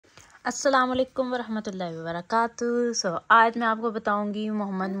अस्सलामुअलैकुम वरहमतुल्लाहि वबरकातुहू। आज मैं आपको बताऊंगी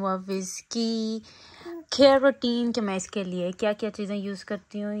मोहम्मद मुअव्विज़ की केयर रूटीन कि मैं इसके लिए क्या क्या चीज़ें यूज़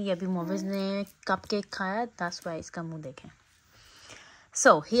करती हूँ। ये अभी मुअव्विज़ ने कप केक खाया, दैट्स व्हाई इसका मुंह देखें।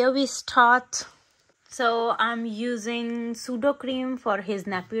 So here we start. So I am using pseudo cream for his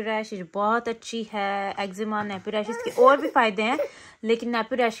nappy rash. ये बहुत अच्छी है, एक्जिमा, नेपी रैश, इसके और भी फ़ायदे हैं, लेकिन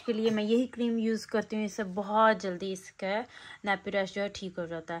नेपी रैश के लिए मैं यही क्रीम यूज़ करती हूँ। इससे बहुत जल्दी इसका नेपी रैश जो है ठीक हो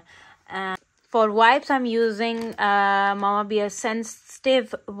जाता है। For wipes I am using mama beer sensitive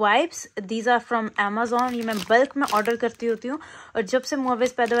wipes. These are from Amazon. ये मैं बल्क में ऑर्डर करती होती हूँ और जब से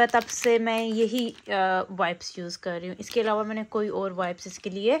मुअव्विज़ पैदा हुआ तब से मैं यही वाइप्स यूज़ कर रही हूँ। इसके अलावा मैंने कोई और वाइप्स इसके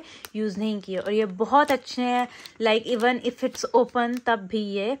लिए यूज़ नहीं किए और ये बहुत अच्छे हैं। Like even if it's open तब भी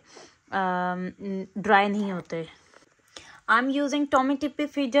ये ड्राई नहीं होते। I am using Tommy टिप्पी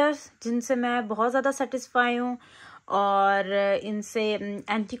feeders, जिनसे मैं बहुत ज़्यादा सेटिस्फाई हूँ और इनसे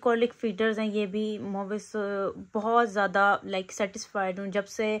एंटी कॉलिक फीडर्स हैं। ये भी मुअव्विज़ बहुत ज़्यादा लाइक सेटिस्फाइड हूँ। जब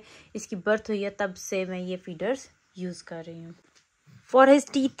से इसकी बर्थ हुई है तब से मैं ये फीडर्स यूज़ कर रही हूँ। For his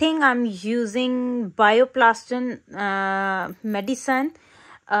teething I am using बायोप्लास्टिन medicine,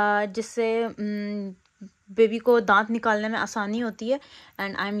 जिससे बेबी को दांत निकालने में आसानी होती है।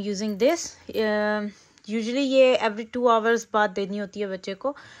 And I am using this. Usually ये एवरी 2 आवर्स बाद देनी होती है बच्चे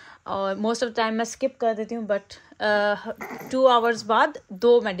को और मोस्ट ऑफ टाइम मैं स्किप कर देती हूँ, बट 2 आवर्स बाद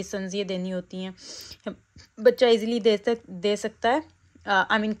 2 मेडिसिन ये देनी होती हैं। बच्चा इजीली दे सकता है,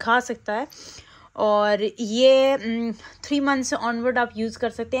 आई मीन खा सकता है। और ये 3 मंथ से ऑनवर्ड आप यूज़ कर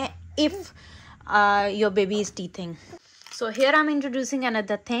सकते हैं if your baby is teething. So here I am introducing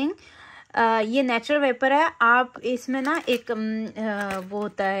another thing. ये नेचुरल वेपर है। आप इसमें ना एक वो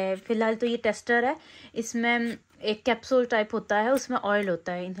होता है, फ़िलहाल तो ये टेस्टर है, इसमें एक कैप्सूल टाइप होता है, उसमें ऑयल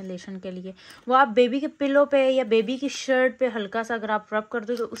होता है इन्हेलेशन के लिए। वो आप बेबी के पिलो पे या बेबी की शर्ट पे हल्का सा अगर आप रब कर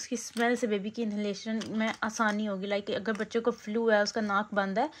दो तो उसकी स्मेल से बेबी की इन्हेलेशन में आसानी होगी। लाइक अगर बच्चे को फ्लू है, उसका नाक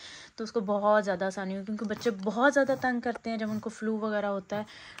बंद है, तो उसको बहुत ज़्यादा आसानी होगी, क्योंकि बच्चे बहुत ज़्यादा तंग करते हैं जब उनको फ्लू वगैरह होता है।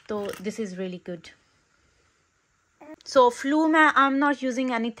 तो this is really good. So flu में I am not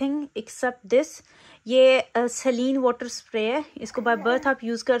using anything accept this. ये सेलीन वाटर स्प्रे है, इसको बाय बर्थ आप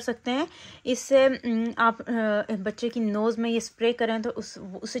यूज़ कर सकते हैं। इससे आप बच्चे की नोज़ में ये स्प्रे करें तो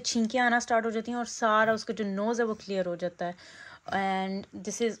उससे छींकें आना स्टार्ट हो जाती हैं और सारा उसका जो नोज़ है वो क्लियर हो जाता है। And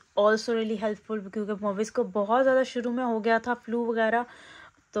this is also really helpful, क्योंकि मुअव्विज़ को बहुत ज़्यादा शुरू में हो गया था फ्लू वगैरह,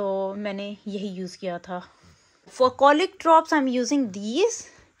 तो मैंने यही यूज़ किया था। For colic drops I am using these.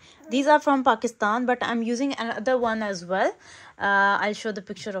 These are from Pakistan, but I'm using another one as well. I'll show the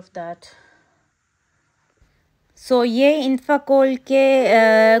picture of that. So ये इन्फाकोल के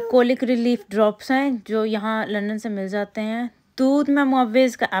कोलिक रिलीफ ड्रॉप्स हैं जो यहाँ लंदन से मिल जाते हैं। दूध में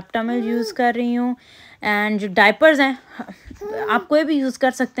मुअव्विज़ का एप्टामिल यूज़ कर रही हूँ। एंड जो डाइपर्स हैं आप कोई भी यूज़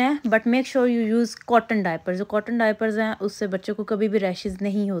कर सकते हैं, but make sure you use cotton diapers. जो कॉटन डाइपर्स हैं उससे बच्चों को कभी भी रैशेज़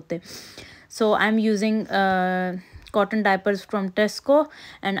नहीं होते। सो I am using cotton diapers from Tesco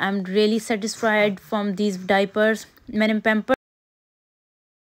and I'm really satisfied from these diapers. मैंने Pampers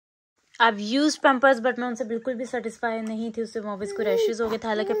I've used Pampers but मैं उनसे बिल्कुल भी सेटिस्फाई नहीं थी, उससे मुअव्विज़ को रैशेज़ हो गए थे।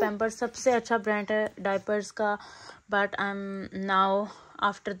 हालांकि पैम्पर्स सबसे अच्छा ब्रांड है डाइपर्स का, but I am now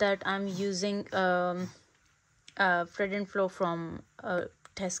after that I am using Fred and Flow from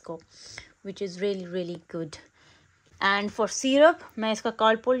Tesco, which is really good. And for syrup मैं इसका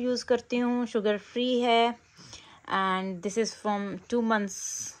Calpol यूज़ करती हूँ, शुगर फ्री है। And this is from 2 months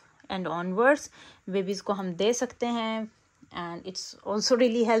and onwards. Babies को हम दे सकते हैं and it's also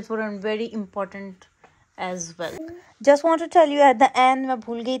really helpful and very important as well. Just want to tell you at the end, मैं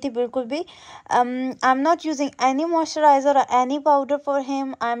भूल गई थी बिल्कुल भी, I am not using any moisturiser और any powder for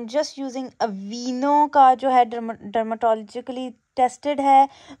him. I am just using अवीनो का जो है डर्माटोलॉजिकली टेस्टेड है,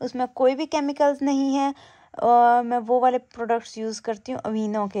 उसमें कोई भी केमिकल्स नहीं है। मैं वो वाले प्रोडक्ट्स यूज़ करती हूँ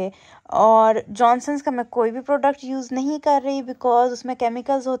अवीनो के। और जॉनसन्स का मैं कोई भी प्रोडक्ट यूज़ नहीं कर रही बिकॉज उसमें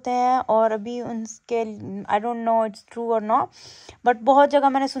केमिकल्स होते हैं और अभी उनके I don't know it's true और नॉट, बट बहुत जगह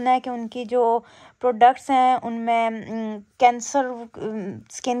मैंने सुना है कि उनकी जो प्रोडक्ट्स हैं उनमें कैंसर,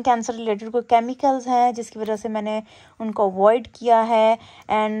 स्किन कैंसर रिलेटेड कोई केमिकल्स हैं, जिसकी वजह से मैंने उनको अवॉइड किया है।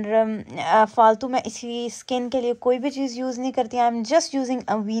 एंड फालतू में इसी स्किन के लिए कोई भी चीज़ यूज़ नहीं करती। आई एम जस्ट यूजिंग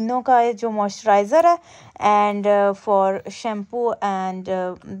अवीनो का जो मॉइस्चराइज़र है and for shampoo and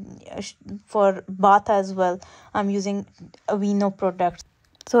for bath as well I'm using Aveeno products.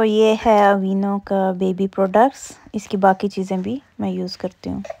 So ये है Aveeno का बेबी प्रोडक्ट्स, इसकी बाकी चीज़ें भी मैं यूज़ करती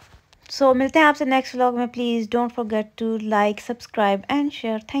हूँ। So मिलते हैं आपसे नेक्स्ट व्लॉग में। Please don't forget to like, subscribe and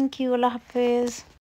share. Thank you. अल्लाह हाफिज़।